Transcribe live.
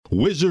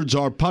Wizards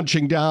are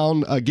punching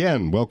down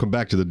again. Welcome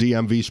back to the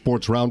DMV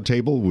Sports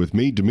Roundtable with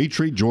me,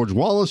 Dimitri, George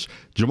Wallace,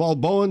 Jamal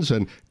Bowens,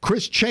 and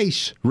Chris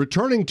Chase,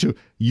 returning to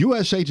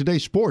USA Today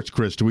Sports.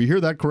 Chris, do we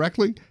hear that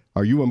correctly?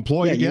 Are you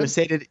employed again?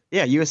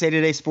 USA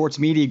Today Sports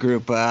Media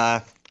Group,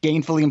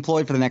 gainfully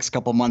employed for the next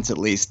couple months at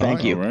least.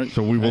 Thank you. Right.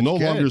 So we will no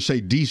longer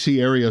say D.C.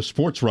 area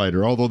sports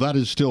writer, although that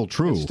is still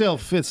true.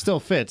 It still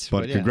fits.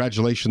 But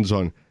congratulations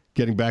on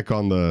getting back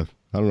on the,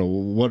 I don't know,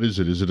 what is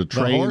it? Is it a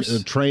train?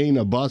 A train,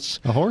 a bus?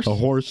 A horse? A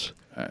horse?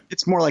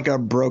 It's more like a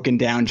broken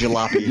down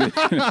jalopy.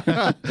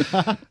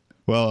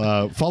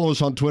 Well, follow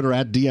us on Twitter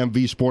at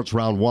DMV Sports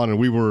Round 1, and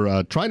we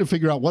were trying to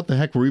figure out what the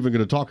heck we're even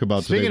going to talk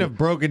about today. Speaking of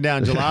broken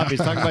down jalopies,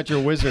 talk about your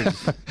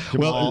Wizards,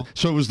 Jamal. Well,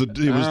 so it was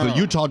the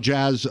Utah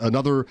Jazz,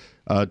 another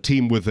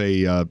team with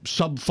a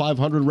sub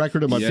 500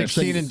 record. Am I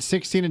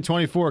 16 and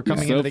 24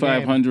 coming into the game. Sub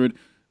 500.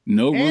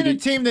 No Rudy. And a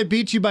team that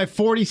beat you by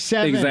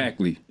 47.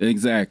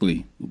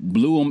 Exactly.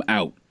 Blew them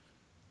out.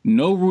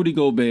 No Rudy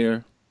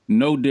Gobert.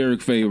 No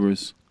Derek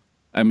Favors.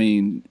 I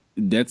mean,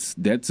 that's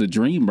a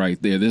dream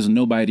right there. There's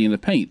nobody in the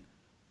paint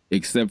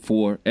except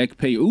for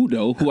Ekpe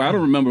Udoh, who I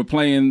don't remember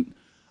playing.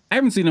 I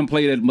haven't seen him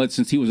play that much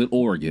since he was at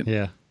Oregon.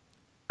 Yeah.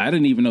 I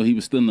didn't even know he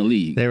was still in the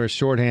league. They were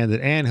shorthanded.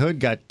 And Hood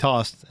got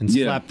tossed and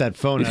slapped that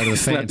phone out of the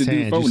fan's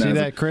hand. Did you see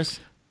that, Chris?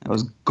 That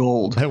was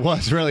gold. It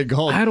was really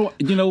gold.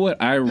 You know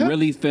what? I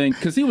really think,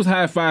 because he was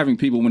high-fiving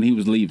people when he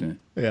was leaving.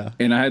 Yeah.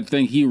 And I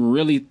think he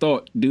really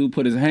thought dude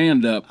put his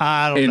hand up.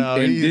 I don't know.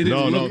 And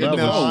didn't look at the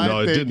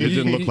phone. It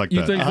didn't look like that.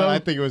 You think so? I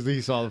think it was he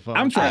saw the phone.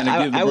 I'm trying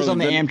to give I was on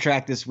the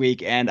Amtrak this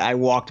week, and I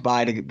walked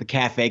by the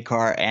cafe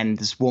car, and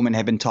this woman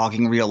had been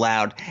talking real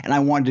loud, and I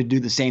wanted to do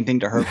the same thing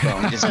to her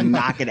phone, just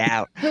knock it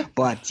out.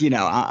 But,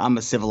 I'm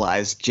a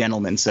civilized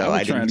gentleman, so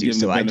I didn't do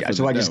so. I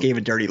just gave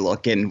a dirty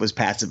look and was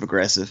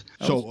passive-aggressive.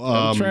 So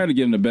I'm trying to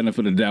give him the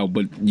benefit of the doubt,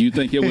 but you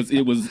think it was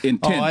intent?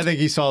 Oh, I think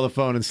he saw the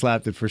phone and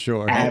slapped it for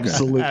sure.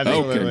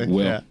 Absolutely. Okay,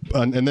 well.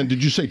 Yeah. And then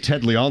did you say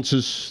Ted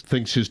Leonsis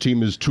thinks his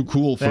team is too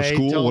cool for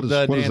school? What does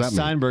that mean?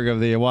 Steinberg of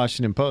the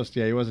Washington Post.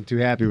 Yeah, he wasn't too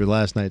happy with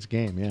last night's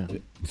game. Yeah.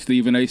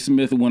 Stephen A.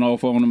 Smith went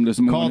off on him this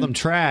morning. Called him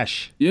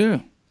trash. Yeah.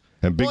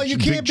 And Big Chi has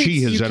entered the room,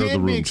 too. You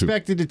can't be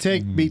expected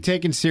to be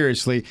taken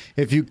seriously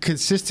if you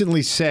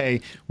consistently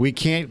say, we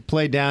can't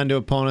play down to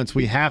opponents,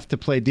 we have to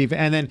play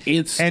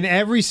defense. And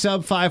every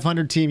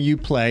sub-500 team you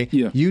play,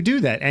 you do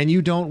that, and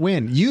you don't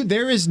win.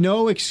 There is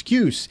no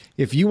excuse,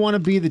 if you want to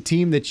be the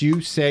team that you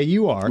say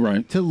you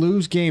are, to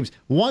lose games.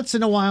 Once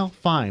in a while,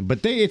 fine,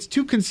 but it's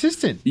too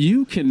consistent.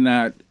 You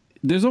cannot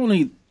 – there's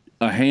only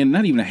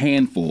not even a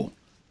handful.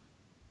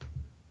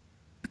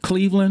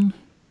 Cleveland,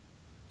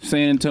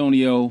 San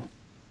Antonio –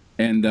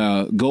 and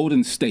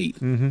Golden State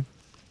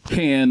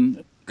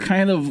can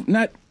kind of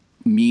not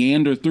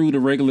meander through the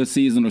regular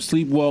season or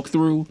sleepwalk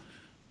through,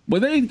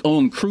 but they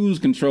own cruise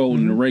control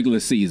in the regular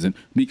season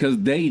because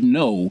they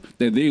know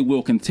that they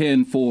will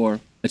contend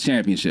for a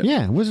championship.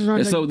 Yeah, Wizards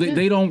aren't. And so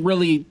they don't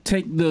really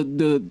take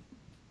the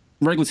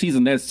regular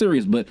season that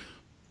serious, but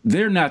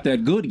they're not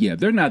that good yet.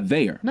 They're not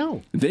there.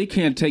 No. They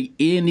can't take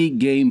any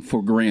game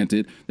for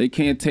granted. They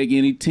can't take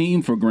any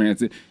team for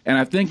granted. And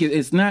I think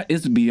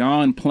it's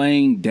beyond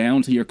playing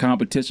down to your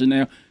competition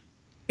now.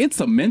 It's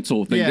a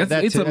mental thing. Yeah,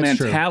 it's a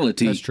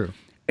mentality. That's true.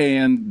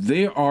 And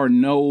there are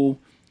no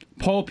 –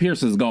 Paul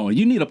Pierce is gone.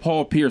 You need a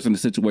Paul Pierce in a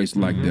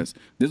situation like this.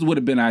 This would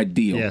have been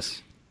ideal.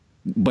 Yes.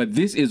 But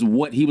this is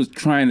what he was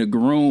trying to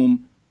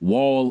groom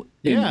Wall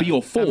and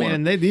Beal for.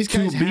 These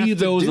guys to be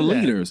those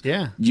leaders.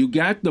 Yeah. You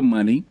got the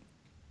money.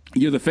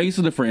 You're the face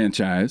of the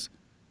franchise.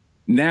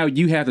 Now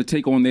you have to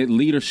take on that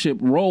leadership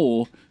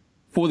role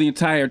for the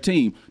entire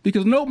team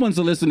because no one's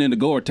listening to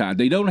Gortat.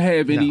 They don't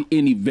have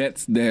any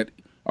vets that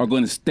are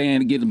going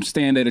to get them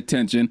stand at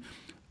attention.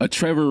 A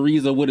Trevor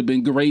Ariza would have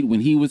been great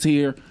when he was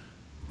here.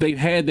 They've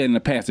had that in the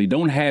past. They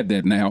don't have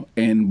that now,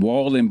 and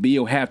Wall and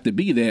Beal have to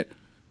be that,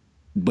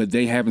 but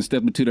they haven't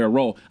stepped into their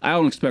role. I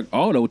don't expect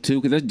Otto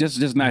to because that's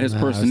just not his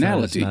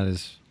personality. It's not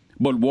his...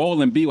 But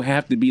Wall and Beal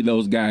have to be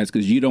those guys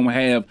because you don't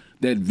have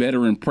that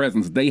veteran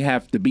presence. They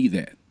have to be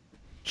that.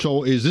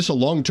 So is this a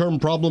long-term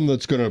problem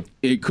that's going to...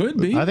 It could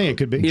be. I think it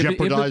could be.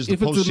 Jeopardize the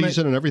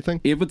postseason and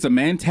everything? If it's a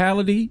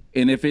mentality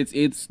and if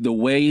it's the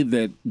way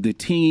that the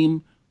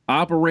team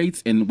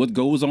operates and what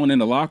goes on in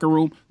the locker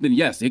room, then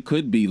yes, it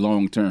could be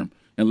long-term.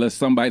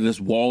 Unless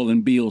Wall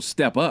and Beal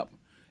step up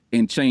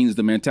and change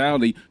the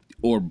mentality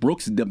or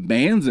Brooks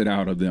demands it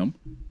out of them.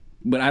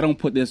 But I don't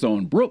put this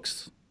on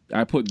Brooks.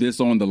 I put this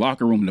on the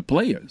locker room, the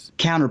players.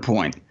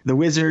 Counterpoint. The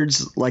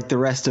Wizards, like the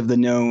rest of the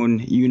known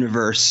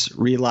universe,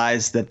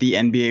 realize that the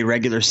NBA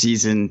regular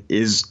season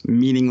is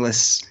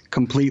meaningless,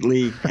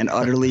 completely and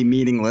utterly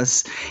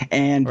meaningless.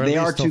 And they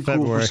are too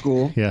cool for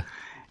school. Yeah.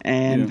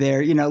 And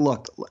they're,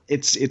 look,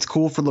 it's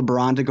cool for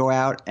LeBron to go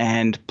out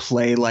and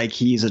play like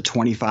he's a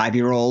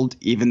 25-year-old,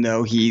 even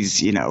though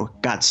he's,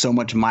 got so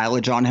much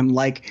mileage on him.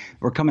 Like,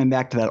 we're coming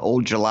back to that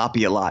old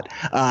jalopy a lot.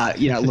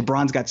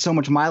 LeBron's got so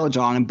much mileage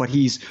on him, but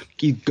he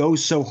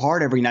goes so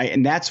hard every night.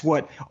 And that's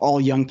what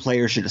all young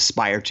players should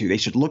aspire to. They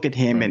should look at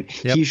him and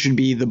he should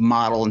be the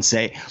model and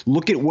say,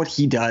 look at what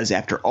he does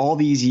after all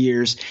these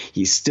years.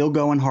 He's still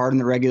going hard in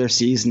the regular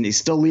season. He's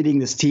still leading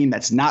this team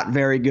that's not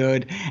very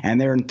good, and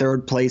they're in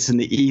third place in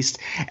the East.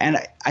 And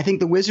I think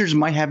the Wizards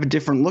might have a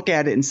different look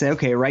at it and say,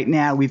 okay, right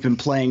now we've been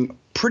playing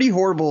pretty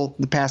horrible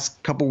the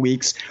past couple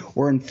weeks.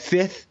 We're in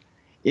 5th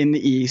in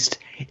the East.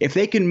 If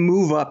they can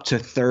move up to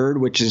 3rd,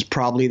 which is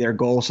probably their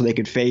goal, so they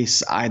could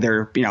face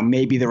either,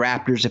 maybe the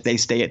Raptors if they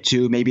stay at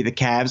 2, maybe the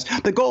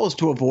Cavs. The goal is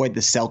to avoid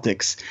the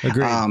Celtics.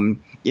 Agreed.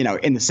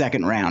 In the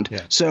second round.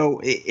 Yeah. So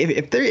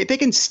if they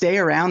can stay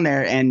around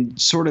there and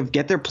sort of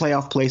get their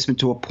playoff placement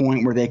to a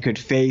point where they could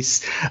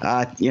face,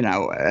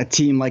 a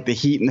team like the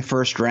Heat in the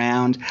first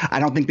round, I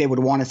don't think they would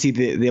want to see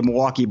the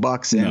Milwaukee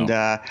Bucks and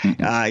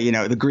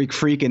the Greek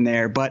Freak in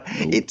there. But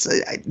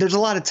there's a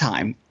lot of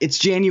time. It's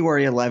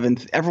January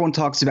 11th. Everyone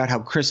talks about how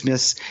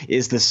Christmas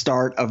is the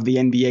start of the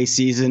NBA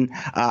season.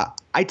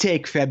 I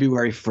take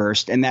February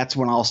 1st, and that's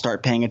when I'll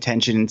start paying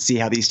attention and see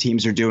how these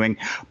teams are doing.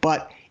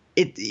 But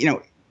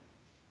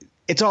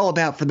it's all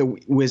about, for the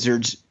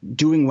Wizards,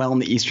 doing well in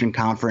the Eastern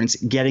Conference,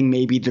 getting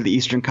maybe to the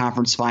Eastern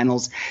Conference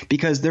Finals,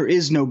 because there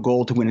is no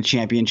goal to win a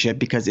championship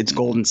because it's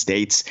Golden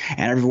State's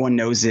and everyone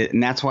knows it.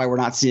 And that's why we're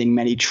not seeing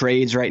many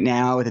trades right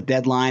now at the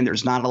deadline.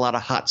 There's not a lot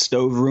of hot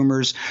stove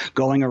rumors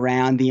going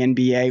around the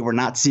NBA. We're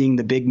not seeing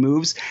the big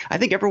moves. I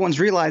think everyone's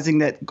realizing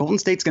that Golden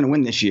State's going to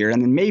win this year.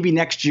 And then maybe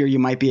next year you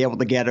might be able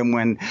to get them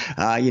when,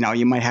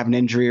 you might have an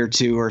injury or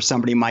two, or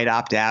somebody might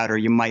opt out, or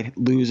you might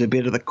lose a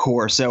bit of the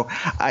core. So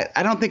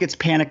I don't think it's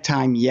panic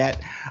time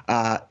yet.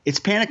 It's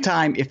panic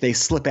time if they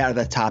slip out of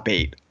the top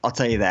 8. I'll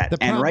tell you that.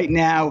 And right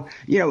now,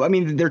 they're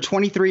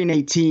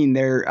 23-18.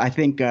 They're, I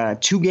think,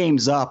 2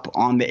 games up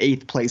on the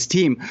 8th place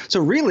team. So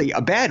really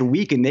a bad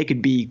week and they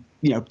could be,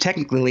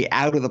 technically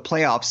out of the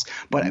playoffs.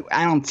 But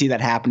I don't see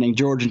that happening.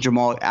 George and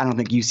Jamal, I don't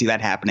think you see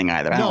that happening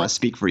either. I don't want to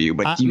speak for you,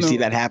 but do you see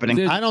that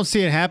happening? I don't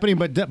see it happening.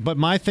 But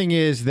my thing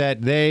is that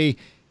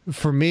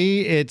for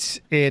me, it's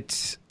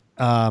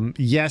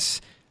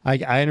yes.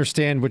 I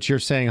understand what you're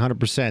saying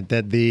 100%,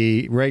 that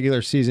the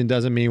regular season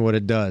doesn't mean what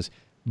it does.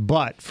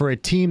 But for a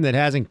team that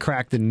hasn't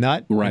cracked the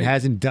nut and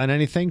hasn't done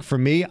anything, for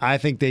me, I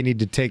think they need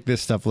to take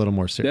this stuff a little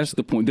more seriously. That's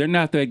the point. They're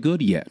not that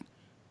good yet.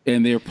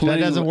 And they're playing.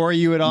 That doesn't worry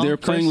you at all? They're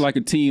playing like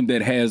a team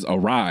that has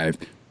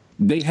arrived.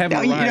 They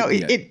haven't arrived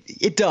yet.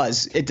 It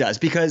does,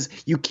 because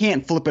you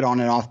can't flip it on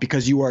and off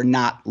because you are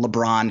not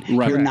LeBron.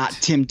 Right. You're not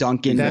Tim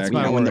Duncan. That's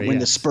when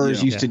the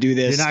Spurs used to do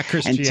this, you're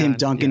not and Tim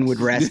Duncan would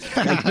rest.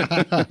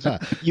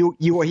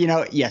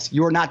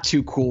 You're not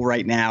too cool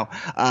right now.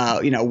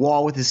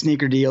 Wall with his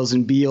sneaker deals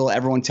and Beal,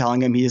 everyone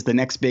telling him he is the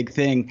next big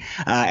thing,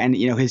 and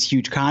his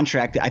huge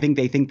contract. I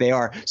think they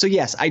are. So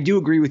yes, I do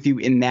agree with you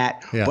in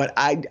that, but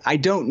I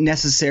don't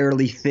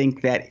necessarily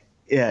think that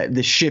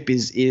the ship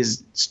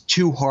is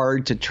too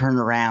hard to turn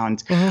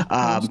around.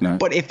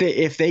 But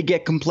if they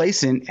get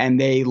complacent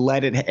and they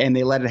let it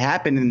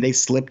happen and they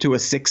slip to a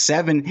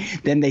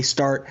 6-7, then they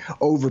start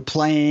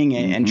overplaying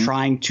and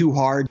trying too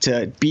hard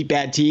to beat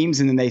bad teams,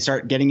 and then they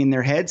start getting in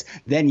their heads.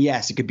 Then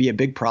yes, it could be a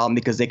big problem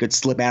because they could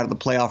slip out of the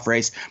playoff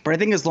race. But I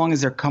think as long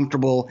as they're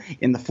comfortable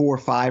in the 4 or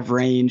 5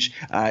 range,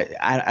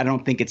 I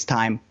don't think it's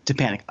time to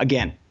panic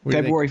again.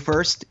 February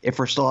 1st, if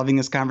we're still having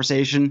this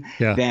conversation,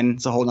 then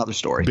it's a whole other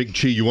story. Big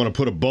Chi, you want to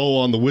put a bow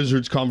on the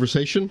Wizards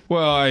conversation?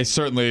 Well, I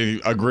certainly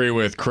agree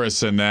with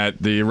Chris in that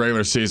the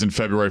regular season,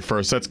 February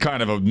 1st, that's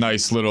kind of a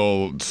nice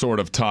little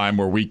sort of time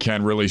where we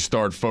can really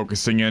start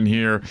focusing in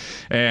here.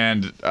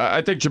 And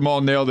I think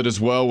Jamal nailed it as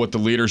well with the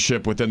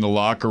leadership within the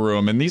locker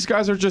room. And these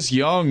guys are just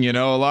young,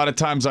 A lot of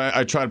times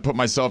I try to put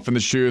myself in the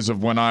shoes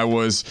of when I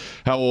was,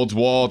 how old's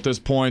Wall at this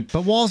point?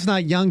 But Wall's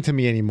not young to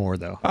me anymore,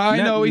 though. I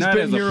know he's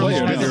been here a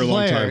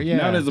long time. Yeah.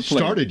 Not as a player.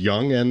 Started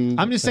young, and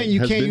I'm just saying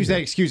you can't use that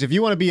excuse. If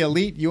you want to be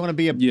elite, you want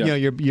to be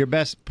your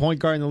best point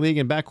guard in the league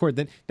and backcourt,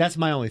 then that's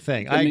my only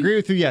thing. I agree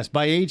with you. Yes,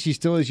 by age he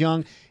still is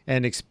young,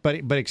 and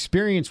but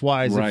experience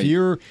wise,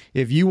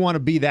 if you want to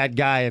be that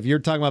guy, if you're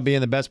talking about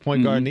being the best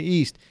point guard in the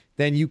East,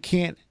 then you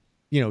can't.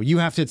 You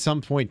have to at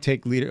some point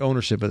take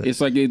ownership of it.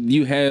 It's like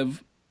you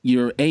have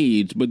your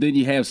age, but then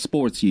you have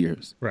sports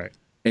years, right?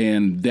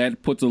 And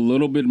that puts a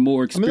little bit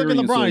more experience. Look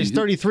at LeBron. He's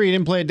 33. He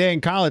didn't play a day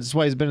in college. That's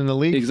why he's been in the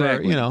league.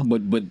 Exactly.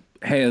 But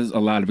has a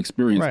lot of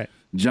experience. Right.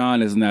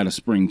 John is not a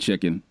spring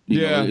chicken,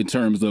 you know, in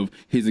terms of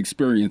his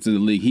experience in the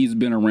league. He's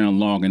been around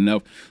long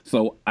enough,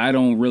 so I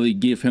don't really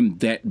give him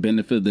that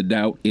benefit of the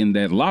doubt in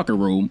that locker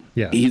room.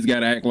 Yeah. He's got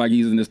to act like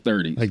he's in his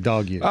 30s. Like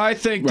dog years. I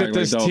think that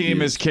this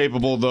team is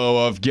capable,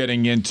 though, of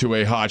getting into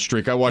a hot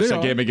streak. I watched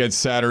that game against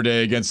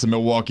Saturday against the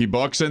Milwaukee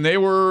Bucks, and they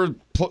were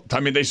 –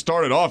 they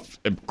started off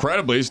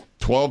incredibly,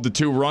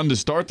 12-2 run to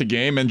start the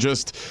game, and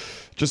just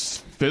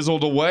just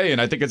fizzled away.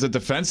 And I think it's a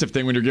defensive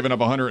thing when you're giving up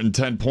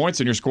 110 points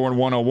and you're scoring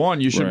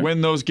 101. You should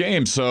win those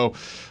games. So,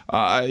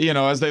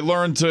 as they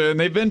learn to, and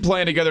they've been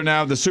playing together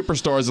now, the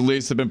superstars at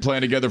least have been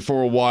playing together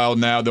for a while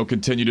now. They'll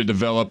continue to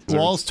develop.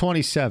 Wall's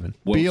 27.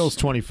 Beal's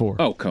 24.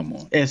 Oh, come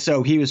on. And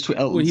so he was, so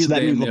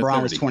that means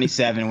LeBron was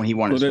 27 when he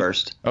won his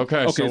first.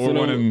 Okay, so we're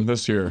winning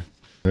this year.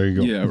 There you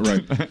go. Yeah,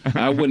 right.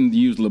 I wouldn't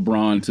use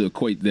LeBron to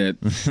equate that.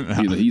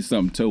 He's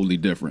something totally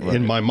different.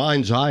 In my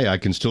mind's eye, I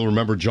can still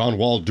remember John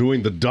Wall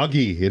doing the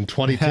Dougie in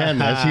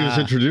 2010 as he was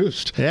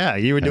introduced. Yeah,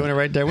 you were doing it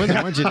right there with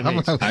him, weren't you?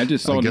 I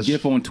just saw the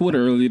GIF on Twitter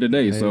earlier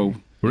today. So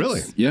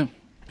really, yeah,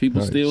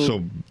 people still.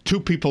 So two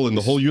people in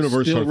the whole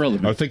universe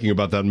are thinking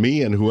about that.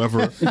 Me and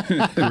whoever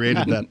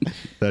created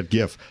that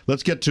GIF.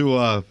 Let's get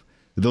to.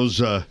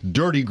 Those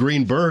dirty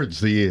green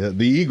birds, the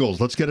Eagles.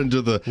 Let's get into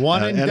the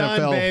NFL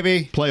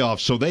done,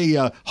 playoffs. So they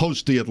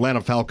host the Atlanta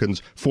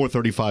Falcons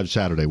 4:35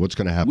 Saturday. What's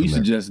going to happen We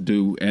should just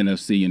do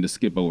NFC and to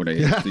skip over the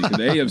AFC. Because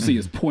the AFC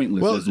is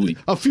pointless this week.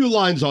 A few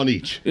lines on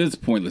each. It's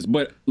pointless.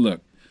 But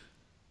look,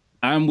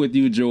 I'm with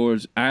you,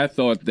 George. I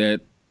thought that,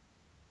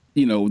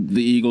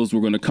 the Eagles were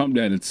going to come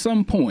down at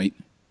some point,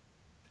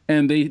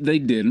 and they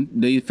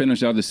didn't. They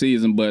finished out the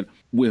season, but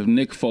with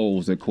Nick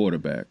Foles at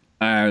quarterback,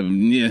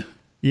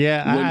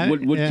 Yeah.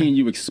 What can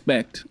you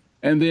expect?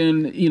 And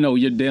then,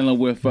 you're dealing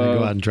with.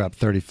 Go out and drop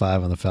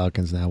 35 on the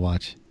Falcons now.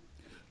 Watch.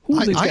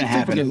 It's going to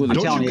happen. I'm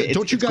telling you,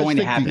 don't you guys think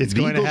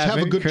the Eagles have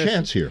a good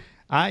chance here?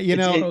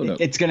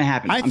 It's going to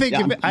happen. I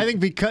think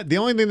because the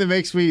only thing that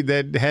makes me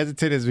that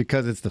hesitant is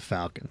because it's the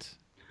Falcons.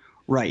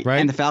 Right.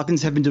 And the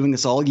Falcons have been doing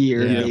this all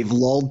year. Yeah. They've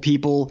lulled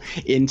people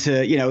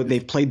into,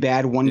 they've played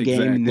bad one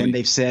game, and then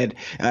they've said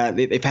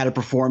they've had a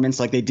performance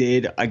like they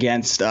did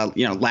against,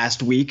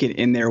 last week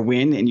in their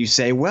win. And you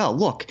say, well,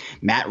 look,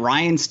 Matt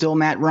Ryan's still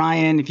Matt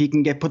Ryan. If he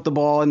can put the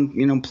ball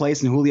in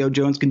place and Julio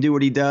Jones can do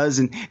what he does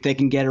and they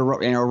can get a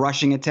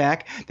rushing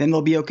attack, then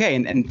they'll be okay.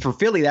 And for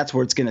Philly, that's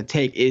what it's going to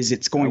take.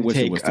 It's going to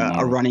take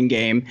a running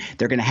game.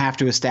 They're going to have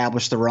to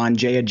establish the run.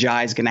 Jay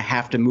Ajayi is going to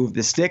have to move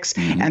the sticks,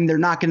 and they're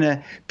not going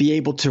to be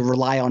able to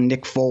rely on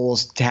Nick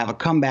Foles to have a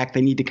comeback.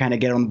 They need to kind of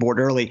get on the board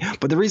early.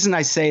 But the reason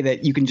I say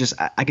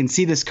that I can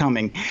see this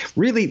coming,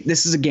 really,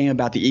 this is a game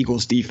about the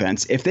Eagles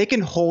defense. If they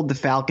can hold the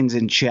Falcons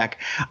in check,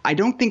 I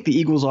don't think the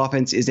Eagles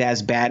offense is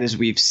as bad as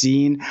we've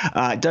seen.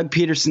 Doug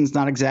Peterson's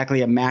not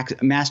exactly a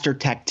master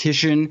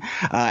tactician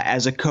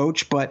as a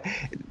coach, but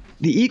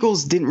the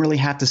Eagles didn't really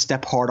have to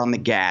step hard on the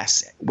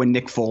gas when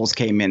Nick Foles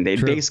came in. They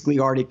basically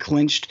already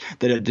clinched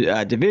the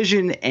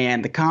division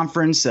and the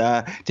conference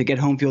to get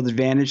home field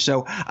advantage.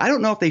 So I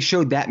don't know if they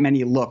showed that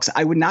many looks.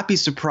 I would not be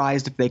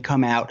surprised if they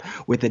come out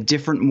with a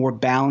different, more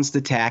balanced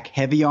attack,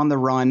 heavy on the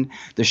run,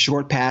 the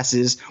short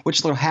passes,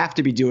 which they'll have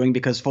to be doing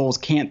because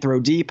Foles can't throw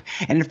deep.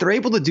 And if they're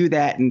able to do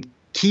that and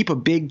keep a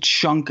big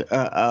chunk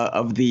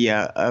of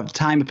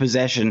time of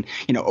possession,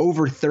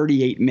 over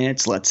 38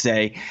 minutes, let's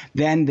say,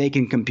 then they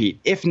can compete.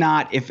 If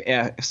not, if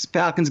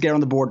Falcons get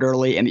on the board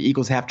early and the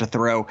Eagles have to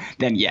throw,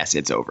 then yes,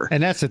 it's over.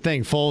 And that's the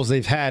thing, Foles,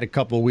 they've had a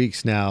couple of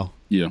weeks now.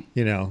 Yeah.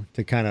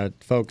 To kind of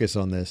focus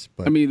on this.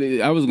 But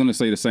I was going to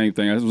say the same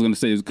thing. I was going to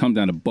say it comes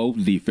down to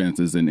both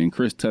defenses, and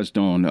Chris touched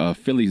on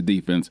Philly's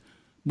defense,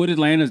 but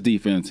Atlanta's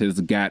defense has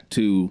got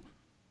to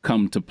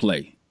come to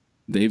play.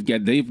 They've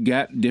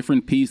got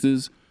different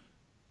pieces.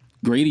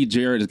 Grady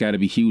Jarrett has got to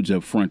be huge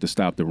up front to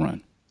stop the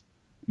run,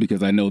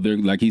 because I know they're,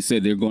 like he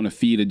said, they're going to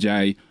feed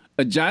Ajayi.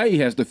 Ajayi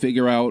has to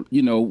figure out,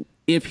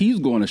 if he's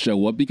going to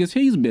show up, because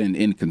he's been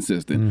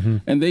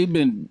inconsistent and they've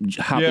been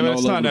hopping all over the place. Yeah, but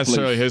it's not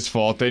necessarily his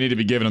fault. They need to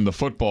be giving him the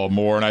football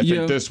more, and I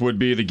think this would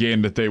be the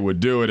game that they would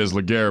do it as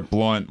LeGarrette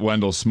Blount,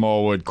 Wendell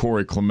Smallwood,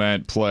 Corey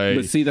Clement play.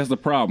 But see, that's the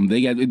problem.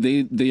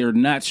 They are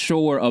not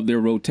sure of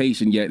their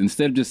rotation yet.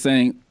 Instead of just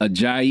saying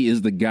Ajayi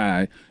is the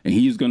guy and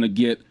he's going to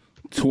get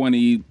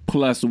 20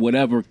 plus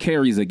whatever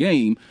carries a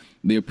game,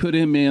 they put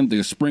him in,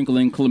 they're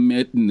sprinkling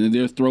Clement, and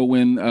they're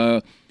throwing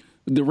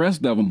the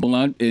rest of them,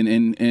 Blunt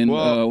and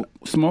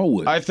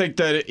Smallwood. I think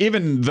that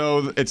even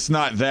though it's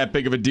not that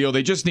big of a deal,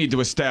 they just need to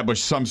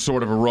establish some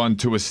sort of a run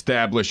to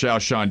establish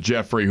Alshon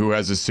Jeffrey, who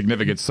has a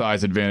significant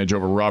size advantage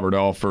over Robert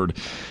Alford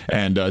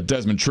and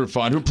Desmond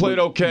Trufant, who played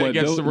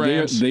against the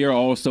Rams. They are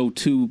also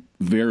two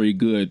very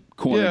good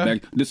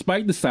cornerbacks,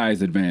 despite the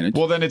size advantage.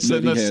 Well, then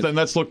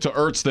let's look to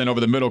Ertz then over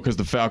the middle, because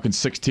the Falcons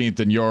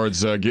 16th in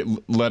yards get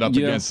led up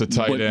against the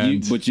tight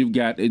end. But you've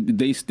got,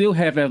 they still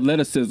have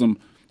athleticism.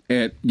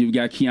 You've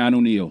got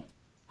Keanu Neal,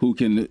 who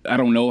can, I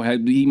don't know,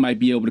 he might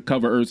be able to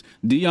cover Ertz.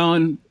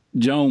 Deion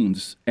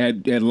Jones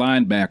at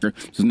linebacker,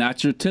 so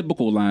not your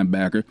typical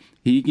linebacker.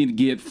 He can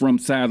get from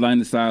sideline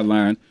to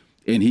sideline,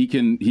 and he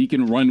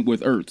can run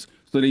with Ertz.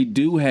 So they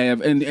do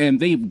have, and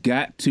they've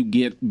got to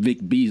get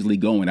Vic Beasley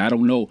going. I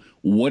don't know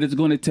what it's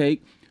going to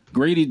take.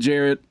 Grady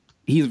Jarrett,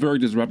 he's very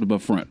disruptive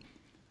up front.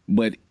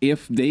 But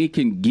if they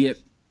can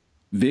get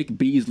Vic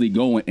Beasley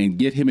going and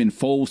get him in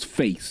Foles'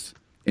 face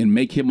and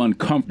make him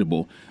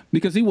uncomfortable,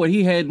 because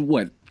he had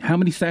how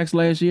many sacks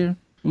last year?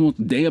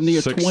 Almost damn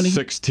near 20?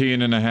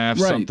 16 and a half,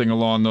 something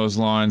along those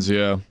lines,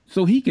 yeah.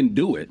 So he can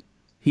do it.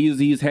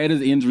 He's had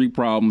his injury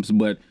problems,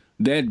 but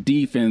that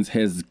defense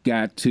has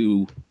got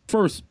to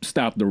first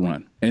stop the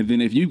run. And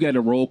then if you got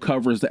to roll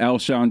covers to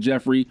Alshon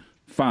Jeffrey,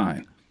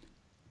 fine.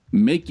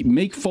 Make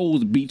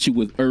Foles beat you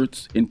with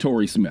Ertz and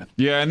Torrey Smith.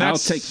 Yeah, and I'll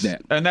take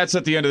that. And that's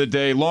at the end of the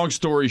day. Long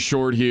story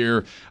short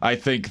here, I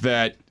think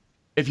that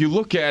if you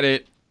look at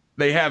it,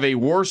 they have a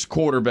worse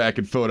quarterback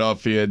in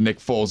Philadelphia, Nick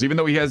Foles, even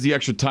though he has the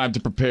extra time to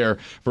prepare,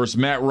 versus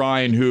Matt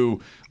Ryan,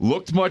 who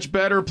looked much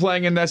better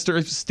playing in that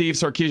Steve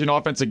Sarkisian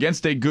offense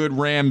against a good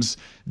Rams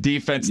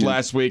defense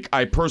last week.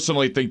 I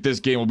personally think this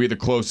game will be the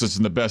closest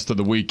and the best of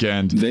the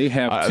weekend. They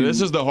have to.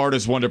 This is the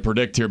hardest one to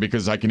predict here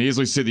because I can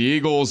easily see the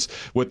Eagles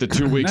with the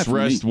 2 weeks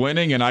rest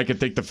winning, and I can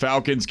think the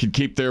Falcons can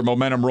keep their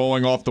momentum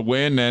rolling off the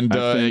win and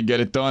get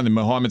it done. And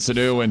Mohamed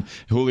Sanu and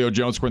Julio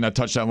Jones scoring that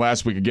touchdown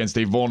last week against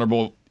a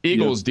vulnerable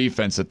Eagles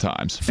defense at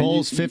times.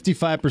 Foles,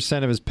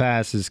 55% of his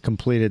passes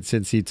completed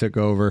since he took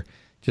over,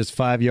 just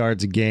 5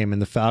 yards a game,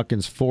 and the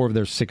Falcons, 4 of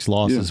their 6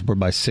 losses were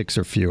by 6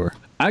 or fewer.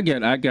 I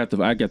got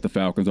the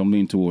Falcons. I'm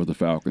leaning towards the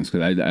Falcons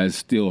because I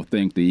still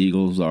think the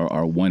Eagles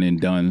are one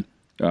and done,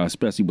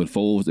 especially with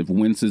Foles. If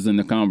Wentz is in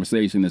the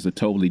conversation, it's a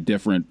totally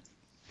different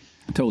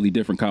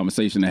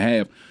conversation to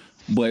have.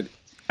 But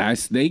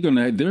they're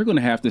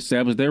gonna have to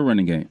establish their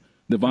running game.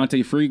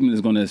 Devontae Freeman is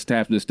going to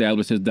have to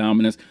establish his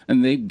dominance,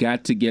 and they've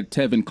got to get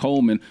Tevin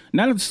Coleman,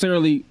 not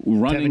necessarily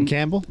running. Tevin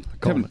Campbell?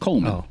 Tevin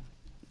Coleman. Oh.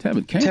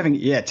 Tevin Campbell.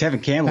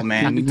 Tevin Campbell,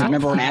 man.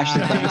 Remember when Ashley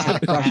Banks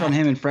had a crush on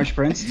him in Fresh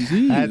Prince?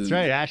 Jesus. That's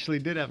right. Ashley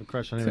did have a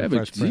crush on him in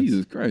Fresh Prince.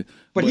 Jesus Christ.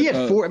 But he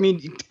had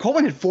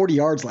Coleman had 40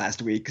 yards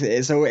last week,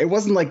 so it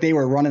wasn't like they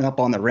were running up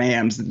on the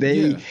Rams.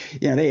 They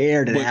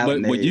aired it out,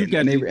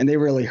 and they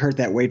really hurt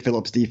that Wade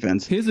Phillips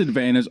defense. His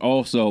advantage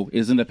also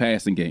is in the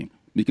passing game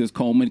because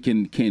Coleman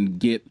can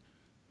get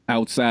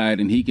outside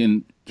and he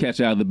can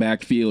catch out of the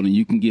backfield, and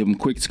you can give him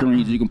quick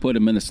screens. You can put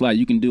him in the slot.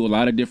 You can do a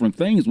lot of different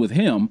things with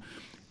him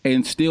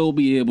and still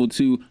be able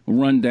to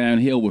run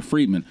downhill with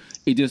Freeman.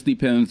 It just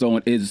depends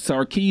on, is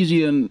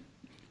Sarkisian,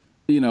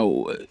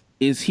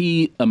 is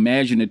he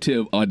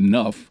imaginative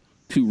enough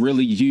to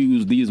really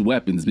use these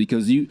weapons?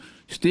 Because you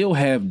still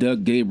have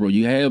Doug Gabriel.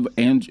 You have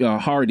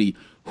Hardy,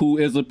 who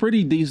is a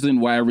pretty decent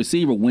wide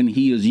receiver when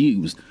he is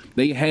used.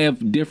 They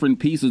have different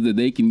pieces that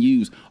they can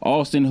use.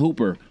 Austin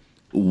Hooper,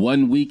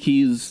 1 week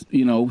he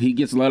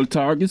gets a lot of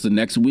targets. The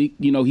next week,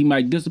 he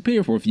might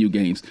disappear for a few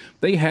games.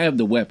 They have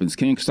the weapons.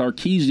 Can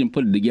Sarkisian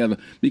put it together?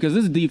 Because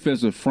this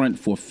defensive front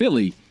for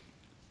Philly,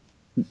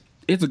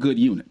 it's a good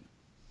unit.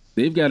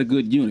 They've got a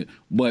good unit,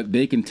 but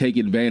they can take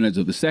advantage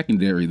of the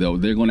secondary, though.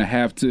 They're going to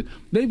have to.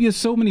 They've got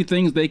so many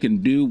things they can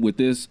do with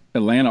this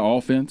Atlanta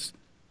offense.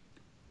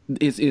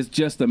 It's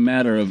just a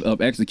matter of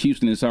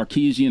execution. And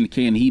Sarkisian,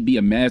 can he be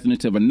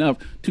imaginative enough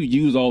to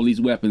use all these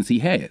weapons he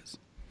has?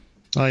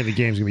 I think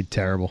the game's going to be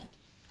terrible.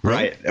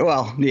 Right.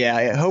 Well,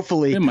 yeah,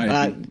 hopefully.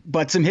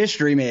 But some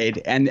history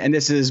made. And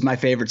this is my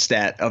favorite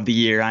stat of the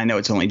year. I know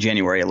it's only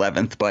January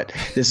 11th, but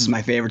this is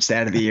my favorite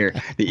stat of the year.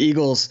 The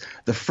Eagles,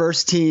 the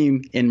first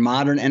team in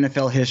modern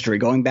NFL history,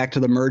 going back to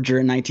the merger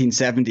in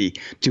 1970,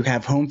 to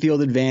have home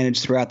field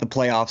advantage throughout the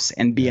playoffs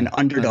and be an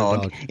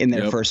underdog in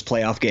their first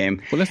playoff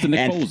game. Well, that's the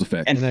Nick Foles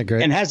effect. And, Isn't that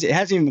great? And it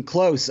hasn't even been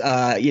close.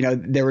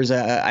 There was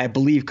I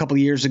believe, a couple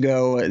of years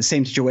ago,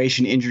 same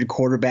situation, injured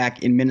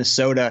quarterback in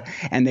Minnesota,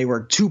 and they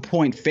were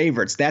 2-point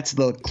favorites. That's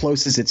the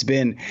closest it's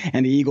been,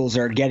 and the Eagles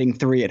are getting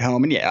 3 at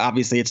home. And yeah,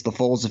 obviously it's the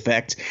Foles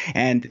effect,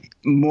 and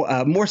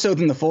more so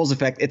than the Foles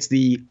effect, it's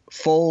the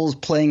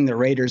Foles playing the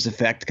Raiders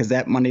effect, because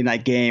that Monday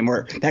night game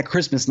or that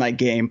Christmas night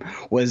game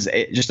was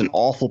just an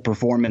awful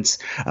performance.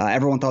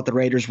 Everyone thought the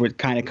Raiders would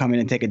kind of come in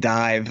and take a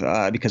dive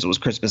because it was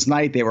Christmas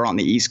night. They were on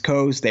the East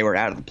Coast. They were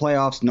out of the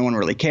playoffs. No one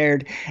really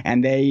cared,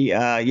 and they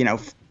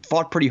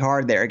fought pretty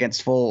hard there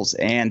against Foles,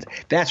 and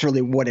that's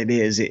really what it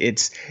is.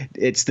 It's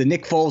the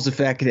Nick Foles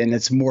effect, and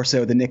it's more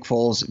so the Nick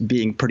Foles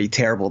being pretty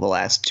terrible the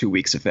last 2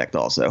 weeks effect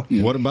also.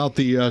 What about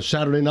the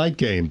Saturday night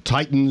game?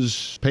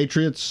 Titans,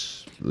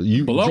 Patriots?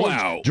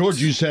 Blowout. George,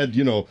 you said,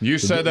 You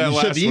said that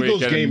last the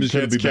Eagles week game is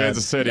going to be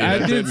Kansas City.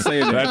 I did say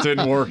that. That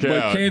didn't work but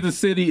out. Kansas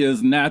City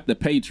is not the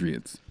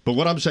Patriots. But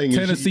what I'm saying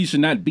Tennessee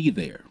should not be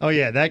there. Oh,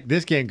 yeah,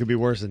 this game could be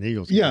worse than the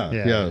Eagles game.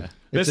 Yeah.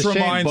 This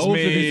reminds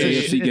me.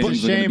 It's a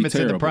shame it's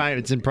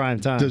in prime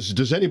time.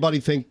 Does anybody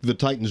think the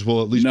Titans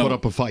will at least put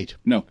up a fight?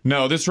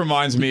 No, this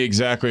reminds me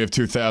exactly of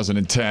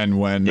 2010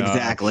 when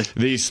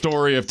the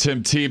story of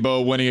Tim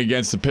Tebow winning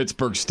against the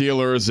Pittsburgh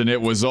Steelers, and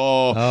it was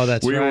all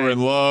we were in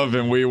love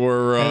and we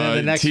were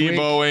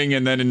Tebowing,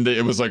 and then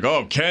it was like,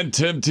 can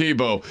Tim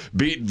Tebow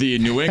beat the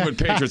New England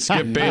Patriots?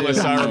 Skip Bayless,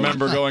 I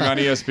remember going on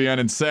ESPN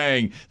and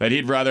saying that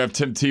he'd rather have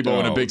Tim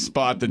Tebow in a big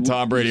spot than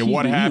Tom Brady. And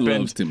what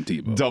happened? Tim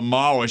Tebow.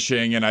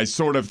 Demolishing, and I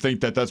sort of think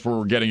that that's what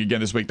we're getting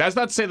again this week. That's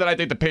not to say that I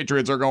think the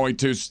Patriots are going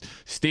to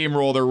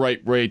steamroll their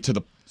right way to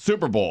the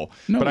Super Bowl.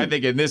 No. But I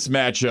think in this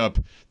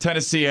matchup,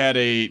 Tennessee had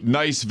a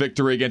nice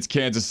victory against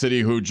Kansas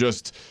City, who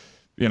just,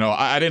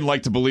 I didn't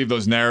like to believe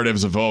those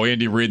narratives of,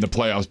 Andy Reid in the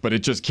playoffs, but it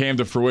just came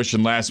to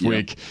fruition last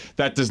week.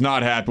 That does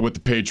not happen with the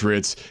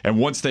Patriots. And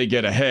once they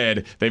get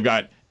ahead, they've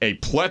got a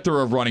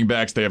plethora of running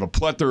backs. They have a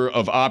plethora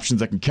of options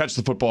that can catch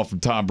the football from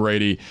Tom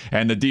Brady,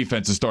 and the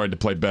defense is starting to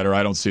play better.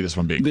 I don't see this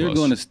one being close. They're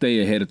going to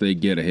stay ahead if they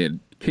get ahead.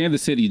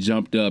 Kansas City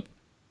jumped up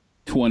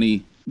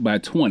 20 by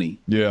 20.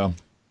 Yeah.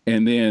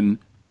 And then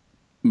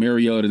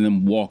Mariota and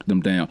them walked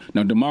them down.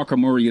 Now, DeMarco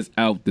Murray is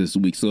out this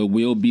week, so it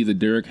will be the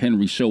Derrick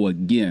Henry show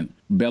again.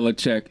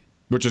 Belichick.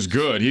 Which is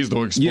good. He's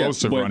the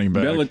explosive running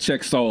back.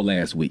 Belichick saw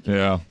last week.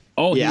 Yeah.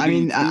 Oh, yeah, I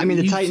mean,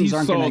 the Titans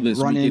aren't going to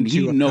run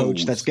into a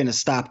coach that's going to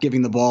stop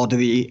giving the ball to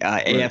the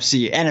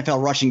AFC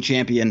NFL rushing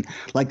champion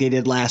like they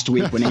did last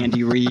week when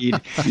Andy Reid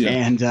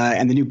and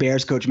the new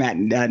Bears coach Matt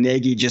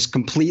Nagy just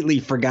completely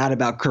forgot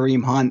about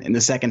Kareem Hunt in the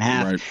second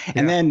half. Right.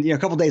 And then a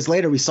couple days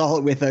later, we saw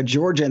it with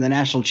Georgia in the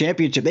national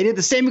championship. They did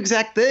the same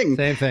exact thing.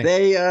 Same thing.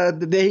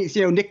 They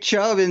Nick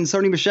Chubb and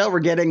Sony Michel were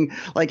getting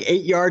like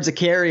 8 yards a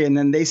carry, and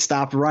then they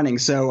stopped running.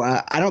 So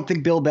I don't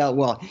think Bill Bell.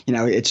 Well,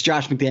 it's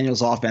Josh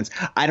McDaniels' offense.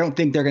 I don't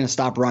think they're going to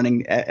stop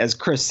running. As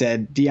Chris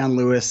said, Deion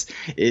Lewis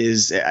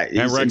is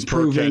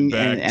improving,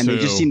 and they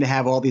just seem to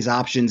have all these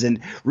options. And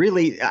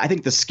really, I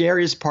think the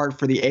scariest part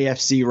for the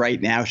AFC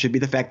right now should be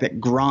the fact that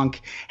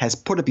Gronk has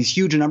put up these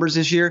huge numbers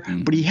this year,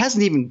 but he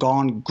hasn't even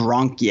gone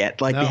Gronk yet.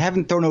 They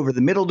haven't thrown over the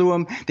middle to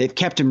him. They've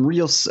kept him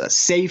real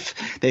safe.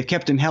 They've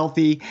kept him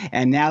healthy,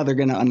 and now they're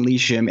going to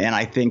unleash him. And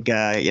I think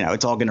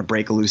it's all going to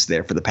break loose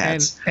there for the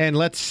Pats. And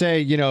let's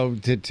say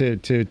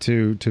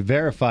to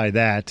verify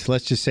that,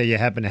 let's just say you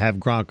happen to have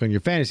Gronk on your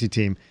fantasy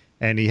team,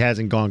 and he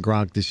hasn't gone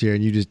Gronk this year,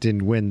 and you just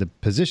didn't win the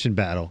position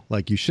battle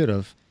like you should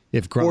have.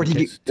 If Gronk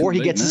or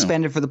he gets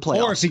suspended for the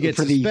playoffs, or if he gets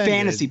for the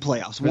fantasy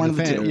playoffs, one of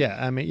the two. Yeah,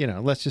 I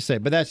mean, let's just say,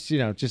 but that's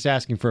just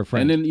asking for a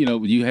friend. And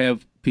then you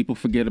have people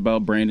forget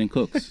about Brandon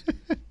Cooks.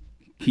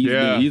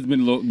 He's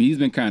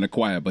been kind of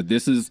quiet, but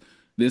this is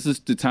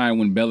the time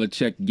when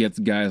Belichick gets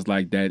guys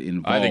like that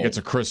involved. I think it's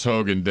a Chris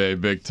Hogan day,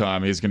 big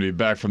time. He's going to be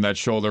back from that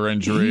shoulder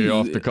injury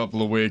off the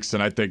couple of weeks,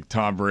 and I think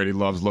Tom Brady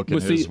loves looking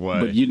his way.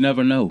 But you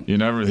never know.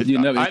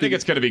 I think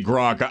it's going to be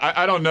Gronk.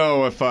 I don't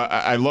know if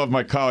I love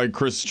my colleague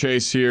Chris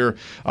Chase here.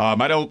 I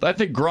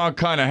think Gronk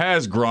kind of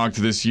has Gronked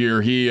this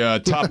year. He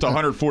topped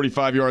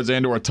 145 yards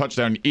and/or a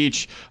touchdown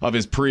each of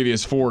his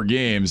previous 4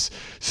 games.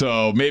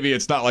 So maybe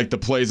it's not like the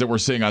plays that we're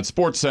seeing on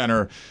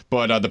SportsCenter,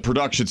 but the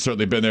production's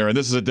certainly been there. And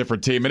this is a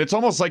different team, and it's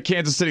almost like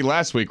Kansas City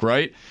last week,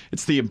 right?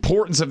 It's the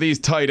importance of these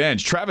tight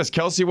ends. Travis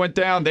Kelce went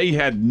down. They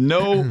had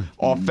no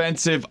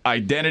offensive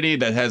identity.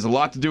 That has a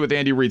lot to do with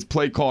Andy Reid's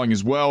play calling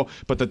as well.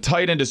 But the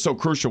tight end is so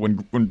crucial.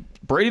 When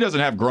Brady doesn't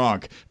have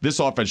Gronk, this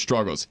offense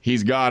struggles.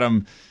 He's got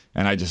him,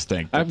 and I just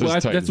think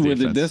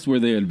that's where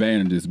their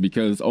advantage is,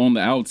 because on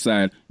the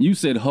outside, you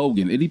said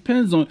Hogan. It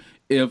depends on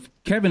if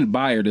Kevin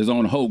Byard is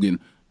on Hogan.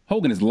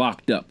 Hogan is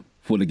locked up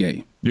for the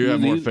game. You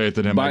have more faith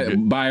in him.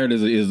 Byard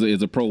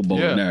is a Pro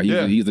Bowler now.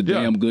 He's a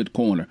damn good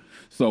corner.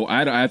 So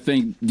I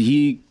think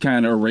he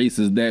kind of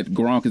erases that.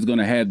 Gronk is going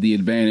to have the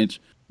advantage.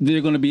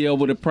 They're going to be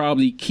able to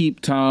probably keep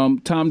Tom.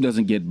 Tom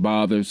doesn't get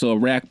bothered. So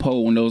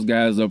Rakpo and those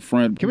guys up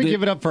front. Can we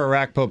give it up for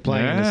Rakpo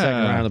playing in the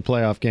second round of the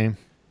playoff game?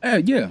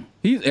 Yeah.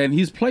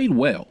 He's played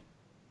well.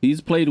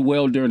 He's played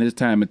well during his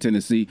time at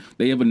Tennessee.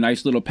 They have a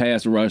nice little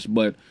pass rush,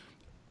 but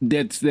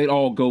that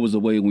all goes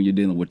away when you're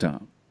dealing with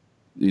Tom.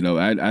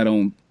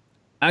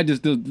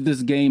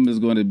 This game is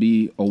going to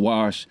be a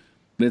wash.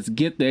 Let's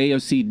get the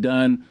AFC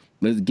done.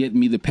 Let's get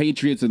me the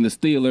Patriots and the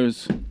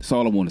Steelers. That's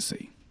all I want to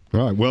see.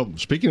 All right. Well,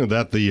 speaking of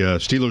that, the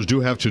Steelers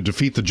do have to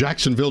defeat the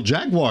Jacksonville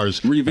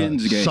Jaguars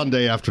revenge game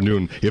Sunday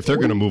afternoon. If they're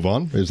going to move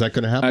on, is that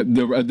going to happen?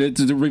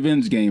 It's a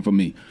revenge game for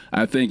me.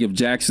 I think if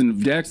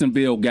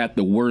Jacksonville got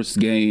the worst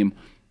game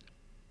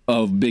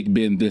of Big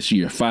Ben this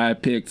year,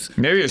 5 picks.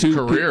 Maybe his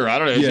career. I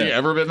don't know. Has he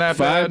ever been that 5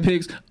 bad? 5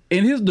 picks.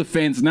 In his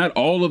defense, not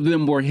all of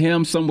them were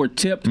him. Some were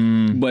tipped,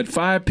 but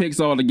 5 picks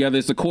altogether.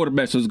 It's a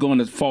quarterback, so it's going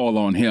to fall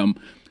on him.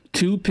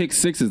 2 pick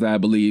sixes, I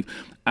believe.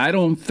 I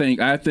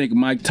think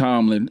Mike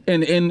Tomlin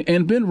and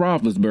Ben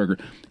Roethlisberger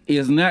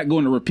is not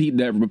going to repeat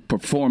that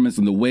performance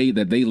in the way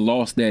that they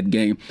lost that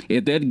game.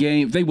 If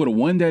they would have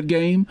won that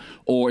game,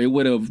 or it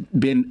would have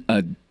been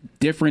a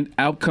different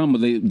outcome, or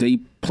they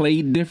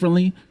played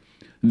differently,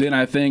 then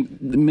I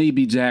think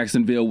maybe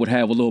Jacksonville would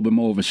have a little bit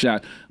more of a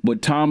shot.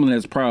 But Tomlin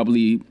has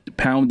probably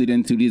pounded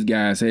into these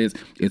guys' heads.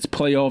 It's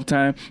playoff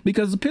time,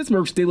 because the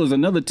Pittsburgh Steelers is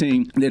another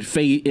team that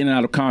fade in and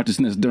out of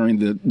consciousness during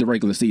the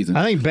regular season.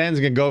 I think Ben's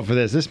going to go for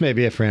this. This may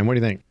be it for him. What do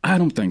you think? I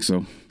don't think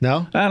so.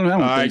 No? I don't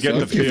I think get so.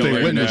 the feeling if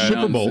they win the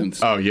Super Bowl.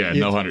 Oh, yeah,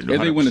 no 100%.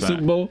 If they win the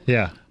Super Bowl?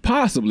 Yeah.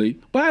 Possibly,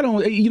 but I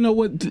don't. You know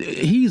what?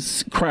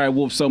 He's cried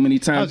wolf so many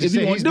times. If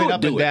you want to do it,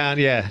 up and down.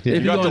 Yeah. If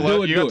you got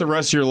the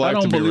rest of your life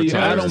to be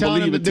retired. I don't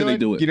believe it until they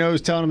do it. You know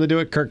who's telling him to do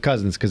it? Kirk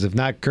Cousins. Because if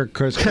not, Kirk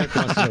wants to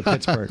go to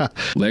Pittsburgh.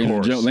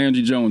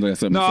 Landry Jones. Got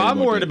something. No, to say I'm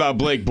about worried that. about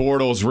Blake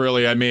Bortles.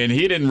 Really, I mean,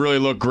 he didn't really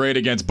look great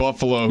against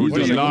Buffalo, who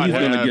does not He's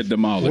have. going to get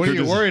demolished. What are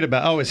you worried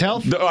about? Oh, his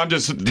health? No, I'm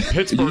just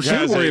Pittsburgh should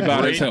has worry a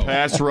about great his health.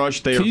 pass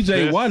rush. They are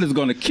TJ Watt is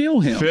going to kill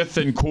him. 5th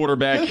in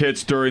quarterback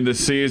hits during the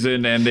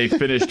season, and they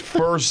finished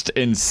 1st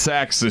in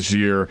sacks this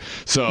year.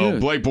 So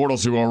Blake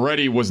Bortles, who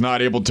already was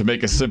not able to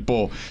make a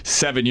simple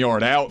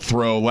 7-yard out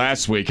throw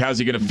last week, how's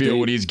he going to feel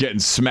when he's getting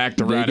smacked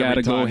around every time? They got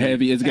to go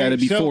heavy. It's got to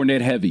be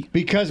Fournette heavy.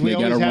 Because we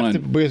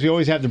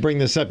always have to bring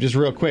this up just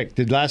real quick.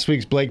 Did last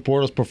week's Blake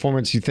Bortles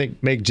performance, you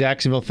think, make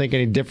Jacksonville think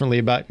any differently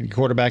about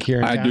quarterback here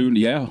in town? I do,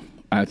 yeah.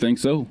 I think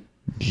so.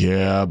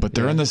 Yeah, but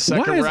they're in the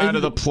second round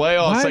of the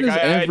playoffs.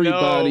 I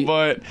know,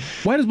 but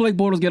why does Blake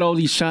Bortles get all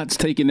these shots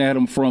taken at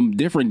him from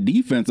different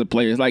defensive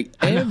players? Like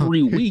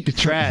every week,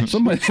 trash.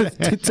 Somebody's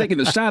taking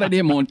a shot at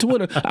him on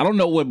Twitter. I don't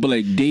know what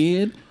Blake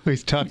did.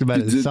 He's talked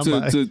about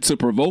it to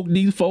provoke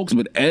these folks,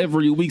 but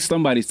every week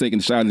somebody's taking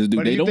a shot at this dude.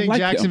 But do you think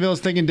Jacksonville's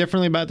thinking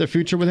differently about their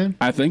future with him?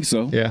 I think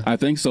so. Yeah, I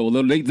think so.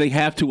 They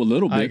have to a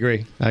little bit. I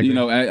agree. You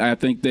know, I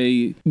think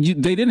they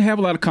didn't have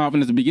a lot of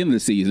confidence at the beginning of the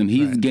season.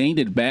 He's gained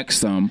it back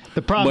some.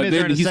 The problem is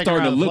they're in the second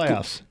round of the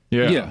playoffs.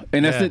 Yeah,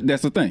 and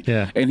that's the thing.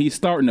 Yeah. And he's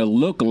starting to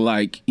look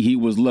like he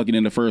was looking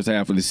in the first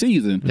half of the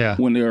season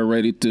when they were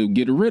ready to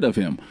get rid of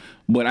him.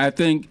 But I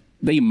think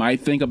they might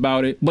think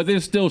about it, but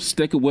they're still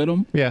sticking with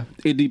him. Yeah.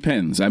 It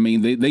depends. I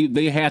mean,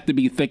 they have to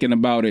be thinking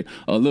about it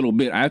a little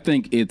bit. I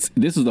think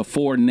this is a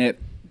Fournette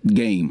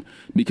game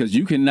because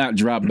you cannot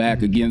drop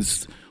back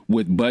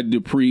with Bud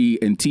Dupree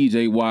and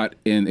T.J. Watt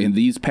and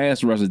these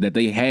pass rushers that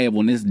they have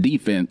on this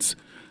defense,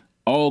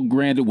 all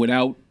granted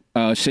without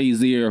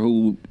Shazier,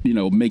 who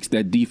makes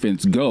that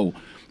defense go.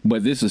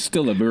 But this is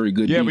still a very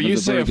good. Yeah, but you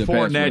say a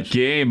Fournette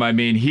game. I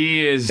mean,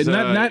 he is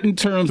not in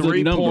terms of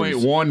numbers.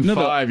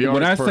 3.15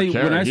 yards per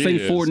carry. When I say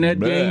Fournette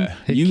game,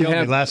 he killed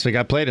me last week.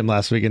 I played him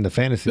last week in the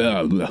fantasy.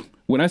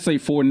 When I say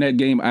Fournette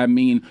game, I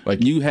mean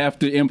you have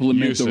to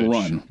implement the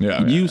run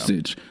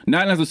usage.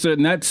 Not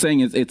necessarily. Not saying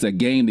it's a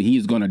game that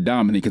he's going to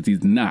dominate because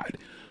he's not.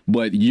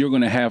 But you're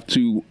going to have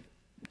to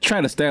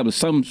try to establish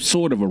some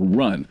sort of a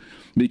run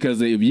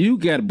because if you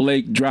got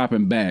Blake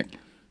dropping back.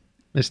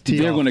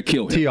 They're going to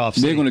kill him.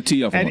 They're going to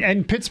tee off.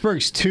 And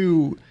Pittsburgh's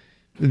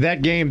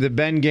that game, the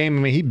Ben game,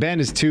 I mean,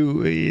 Ben is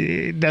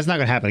that's not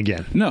going to happen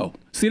again. No.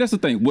 See, that's the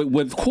thing.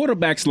 With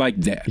quarterbacks like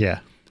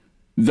that,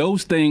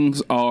 those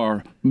things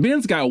are.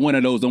 Ben's got one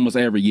of those almost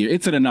every year.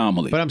 It's an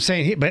anomaly. But I'm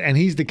saying,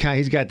 he's the kind.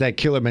 He's got that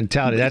killer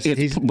mentality. But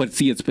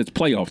it's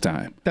playoff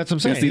time. That's what I'm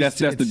saying. And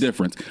see, that's the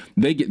difference.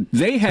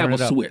 They have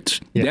a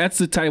switch. Yeah. That's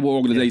the type of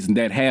organization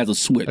that has a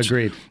switch.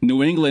 Agreed.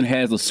 New England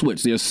has a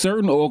switch. There are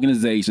certain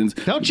organizations.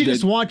 Don't you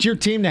just want your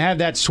team to have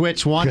that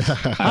switch once?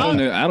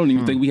 I don't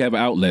even think we have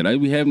an outlet.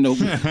 We have we don't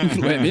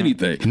have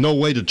anything. No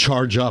way to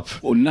charge up.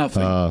 Or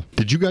nothing.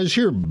 Did you guys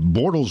hear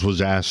Bortles was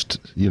asked?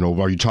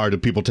 Are you tired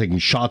of people taking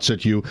shots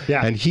at you?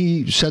 Yeah. And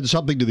he said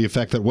something to the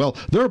effect that, well,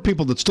 there are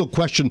people that still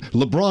question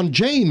LeBron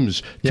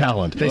James'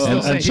 talent. They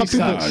still say he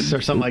sucks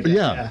or something like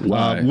that.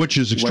 Yeah, which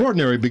is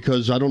extraordinary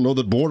because I don't know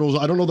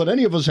that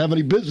any of us have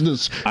any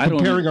business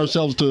comparing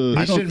ourselves to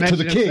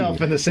the king.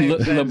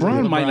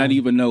 LeBron might not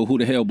even know who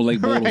the hell Blake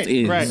Bortles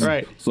is.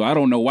 Right. So I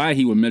don't know why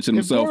he would mention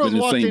himself in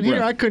the same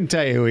breath. I couldn't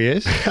tell you who he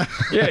is.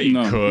 Yeah,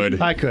 you could.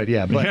 I could,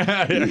 yeah.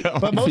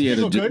 But most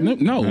people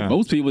couldn't. No,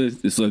 most people,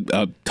 it's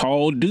a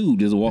tall dude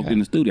just walked in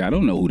the studio. I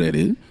don't know who that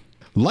is.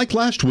 Like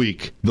last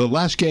week, the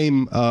last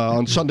game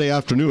on Sunday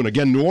afternoon,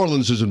 again, New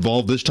Orleans is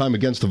involved, this time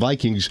against the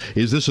Vikings.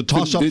 Is this a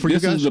toss-up for you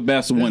guys? This is the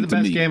best one to me. This is the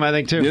best game, I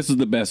think, too. This is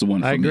the best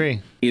one for me. I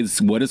agree.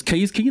 What is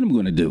Case Keenum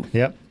going to do?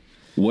 Yep.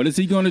 What is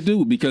he going to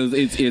do? Because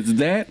it's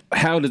that,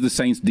 how does the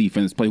Saints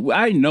defense play?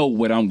 I know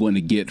what I'm going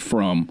to get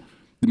from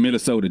the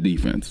Minnesota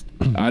defense.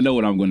 I know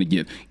what I'm going to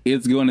get.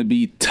 It's going to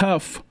be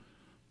tough.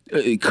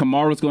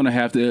 Kamara's going to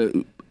have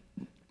to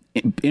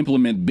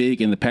implement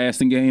big in the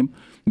passing game.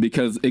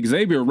 Because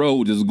Xavier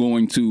Rhodes is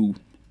going to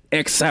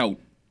X out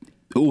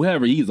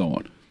whoever he's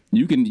on.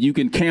 You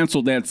can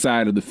cancel that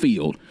side of the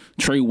field.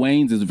 Trey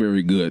Waynes is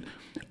very good.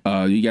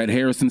 You got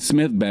Harrison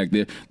Smith back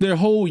there. Their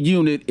whole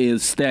unit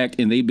is stacked,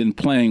 and they've been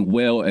playing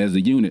well as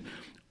a unit.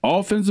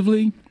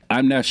 Offensively,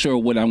 I'm not sure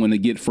what I'm going to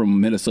get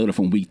from Minnesota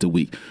from week to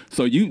week.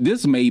 So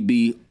this may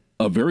be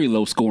a very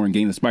low-scoring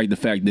game, despite the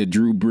fact that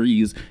Drew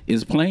Brees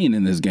is playing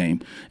in this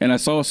game. And I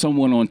saw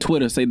someone on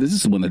Twitter say, this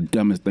is one of the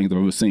dumbest things I've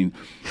ever seen.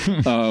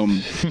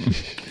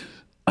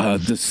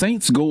 The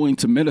Saints going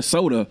to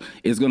Minnesota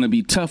is going to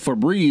be tough for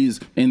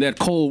Brees in that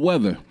cold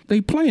weather.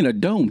 They play in a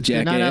dome,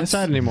 jackass. They're not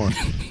outside anymore.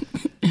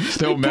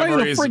 Still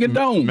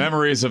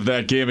memories of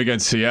that game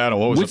against Seattle.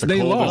 What was the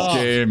coldest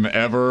game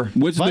ever?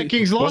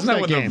 Vikings lost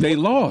that game. They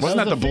lost. Wasn't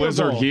that the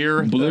blizzard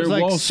here? It was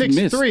like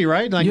 6-3,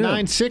 right? Like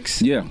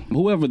 9-6? Yeah.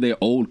 Whoever their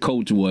old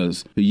coach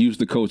was, who used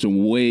to coach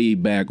them way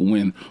back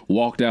when,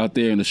 walked out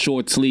there in a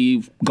short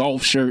sleeve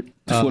golf shirt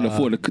for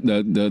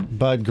the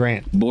Bud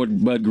Grant.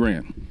 Bud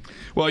Grant.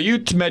 Well,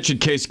 you mentioned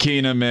Case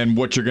Keenum and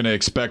what you're going to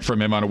expect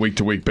from him on a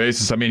week-to-week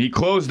basis. I mean, he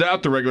closed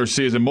out the regular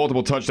season,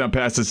 multiple touchdown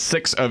passes,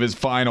 6 of his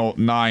final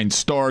 9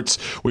 starts.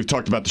 We've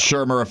talked about the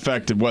Shermer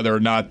effect and whether or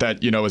not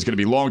that, is going to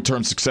be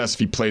long-term success if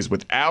he plays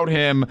without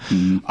him.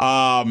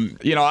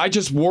 Mm-hmm. I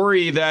just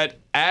worry that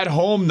at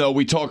home, though,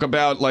 we talk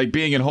about like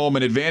being at home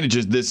and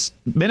advantages. This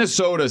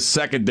Minnesota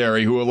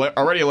secondary, who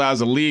already allows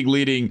a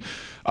league-leading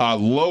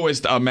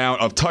lowest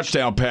amount of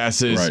touchdown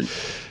passes.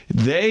 Right.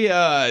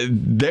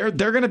 they're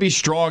going to be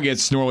strong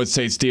against New Orleans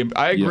Saints team.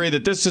 I agree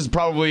that this is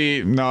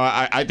probably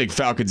I think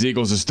Falcons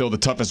Eagles is still the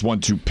toughest one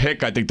to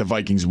pick. I think the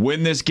Vikings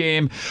win this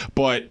game,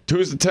 but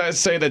who's to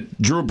say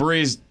that Drew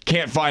Brees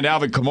can't find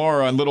Alvin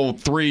Kamara on little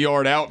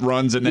 3-yard out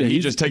runs and then he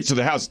just takes to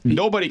the house?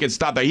 Nobody can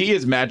stop that. He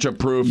is matchup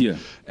proof. Yeah.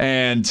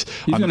 And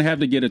he's going to have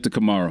to get it to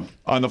Kamara.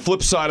 On the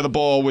flip side of the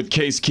ball with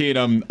Case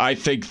Keenum, I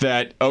think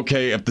that,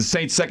 if the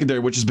Saints secondary,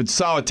 which has been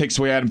solid, takes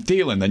away Adam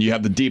Thielen, then you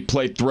have the deep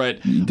play threat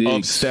of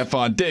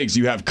Stephon Diggs.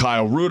 You have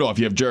Kyle Rudolph.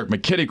 You have Jerick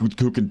McKinnon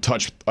who can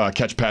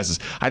catch passes.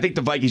 I think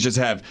the Vikings just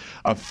have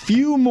a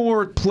few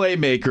more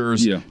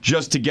playmakers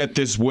just to get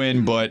this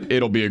win, but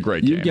it'll be a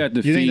great game.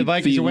 You think the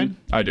Vikings will win?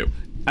 I do.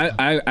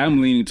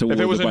 I'm leaning towards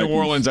the Vikings. If it was in New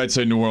Orleans, I'd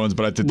say New Orleans,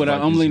 but I think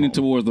I'm leaning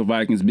towards the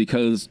Vikings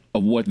because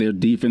of what their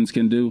defense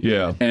can do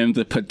and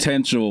the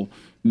potential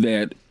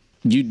that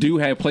you do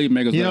have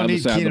playmakers on the other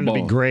side of the ball. You don't need Keenum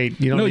to be great.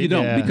 You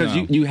don't because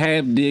you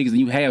have Diggs and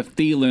you have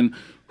Thielen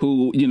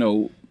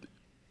who,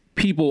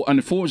 people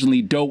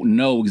unfortunately don't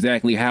know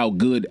exactly how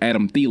good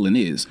Adam Thielen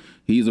is.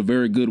 He's a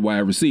very good wide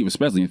receiver,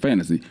 especially in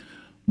fantasy.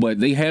 But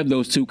they have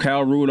those two.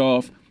 Kyle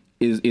Rudolph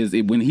is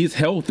when he's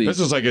healthy. This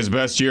is like his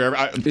best year.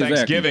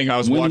 Thanksgiving, I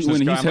was watching this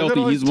guy. When he's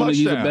healthy, he's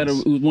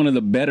one of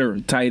the better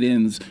tight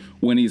ends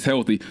when he's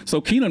healthy. So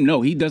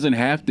Keenum, he doesn't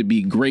have to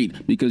be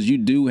great because you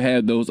do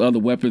have those other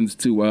weapons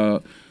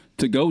to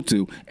go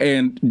to.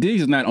 And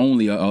Diggs is not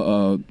only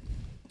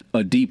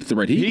a deep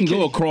threat. He can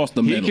go across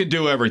the middle. He can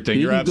do everything.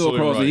 You're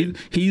absolutely right.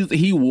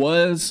 He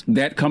was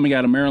that coming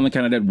out of Maryland,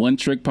 kind of that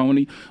one-trick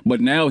pony,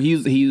 but now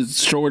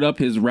he's shored up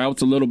his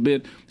routes a little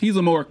bit. He's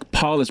a more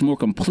polished, more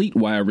complete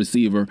wide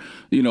receiver,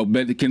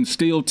 but can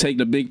still take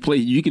the big play.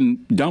 You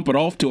can dump it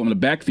off to him in the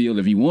backfield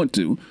if you want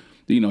to.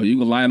 You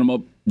can line him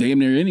up damn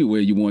near anywhere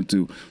you want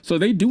to. So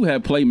they do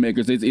have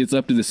playmakers. It's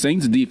up to the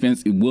Saints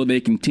defense. Will they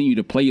continue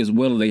to play as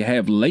well as they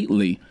have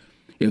lately?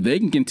 If they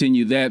can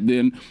continue that,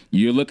 then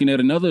you're looking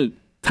at another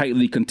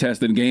tightly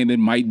contested game that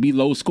might be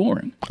low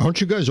scoring.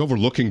 Aren't you guys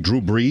overlooking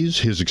Drew Brees,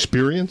 his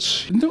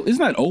experience? No, it's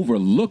not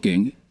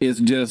overlooking. It's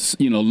just,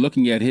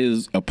 looking at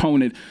his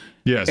opponent.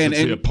 Yes, it's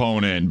the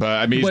opponent,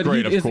 but he's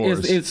great, of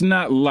course. It's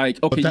not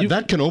like, okay. But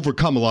that can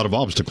overcome a lot of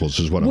obstacles,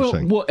 is what I'm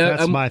saying. Well,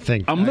 that's my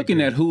thing. I'm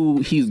looking at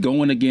who he's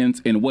going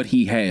against and what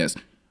he has.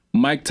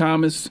 Michael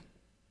Thomas,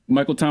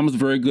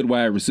 very good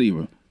wide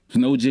receiver. There's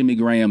no Jimmy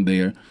Graham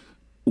there.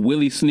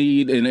 Willie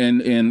Snead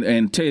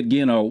and Ted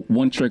Ginn are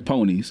one-trick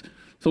ponies.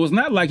 So it's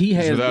not like he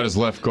has without his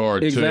left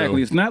guard.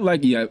 Exactly. Too. It's not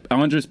like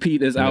Andres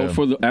Pete is out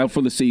for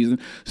the season.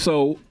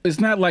 So it's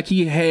not like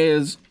he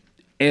has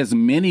as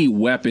many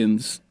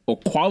weapons or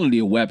quality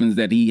of weapons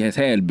that he has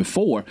had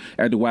before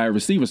at the wide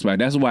receiver spot.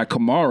 That's why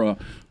Kamara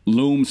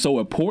looms so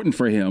important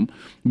for him,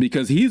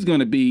 because he's going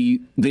to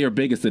be their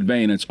biggest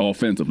advantage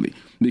offensively,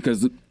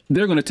 because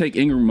they're going to take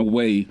Ingram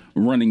away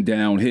running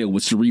downhill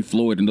with Sharif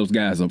Floyd and those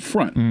guys up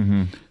front.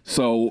 Mm-hmm.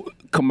 So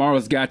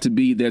Kamara's got to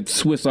be that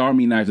Swiss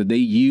Army knife that they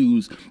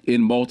use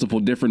in multiple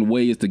different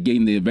ways to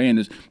gain the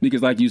advantage,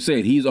 because like you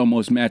said, he's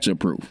almost matchup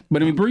proof.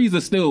 But Brees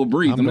is still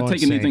Brees. I'm not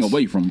taking Saints. Anything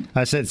away from him.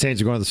 I said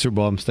Saints are going to the Super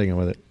Bowl. I'm sticking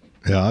with it.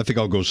 Yeah, I think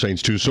I'll go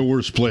Saints too. So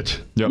we're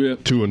split. Yep. Yeah.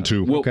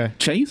 2-2. Well, okay.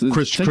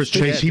 Chris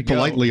Chase, he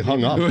politely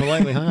hung up.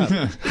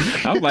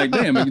 I was like,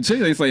 damn,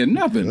 Chase ain't saying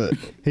nothing.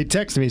 He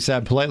texted me, said,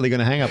 I'm politely going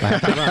to hang up. I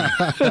have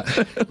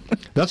to run.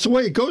 That's the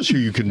way it goes here.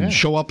 You can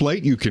show up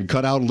late. You can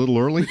cut out a little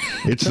early.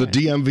 It's the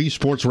DMV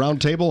Sports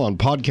Roundtable on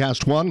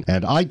Podcast One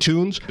and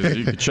iTunes.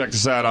 You can check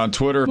us out on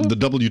Twitter. The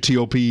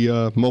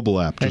WTOP mobile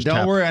app. Just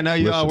don't worry. I know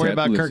you all worry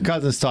about Kirk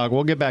Cousins talk.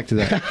 We'll get back to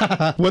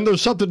that. When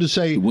there's something to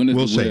say,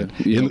 we'll say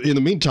it. In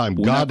the meantime,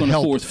 God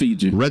help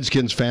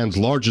Redskins fans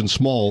large and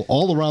small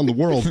all around the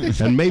world,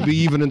 and maybe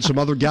even in some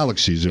other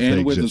galaxies if and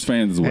they Wizards exist.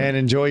 Fans as well. And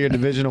enjoy your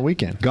divisional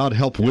weekend. God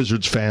help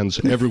Wizards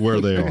fans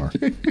everywhere they are.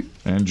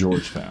 And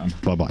Georgetown.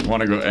 Bye-bye.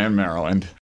 Want to go and Maryland.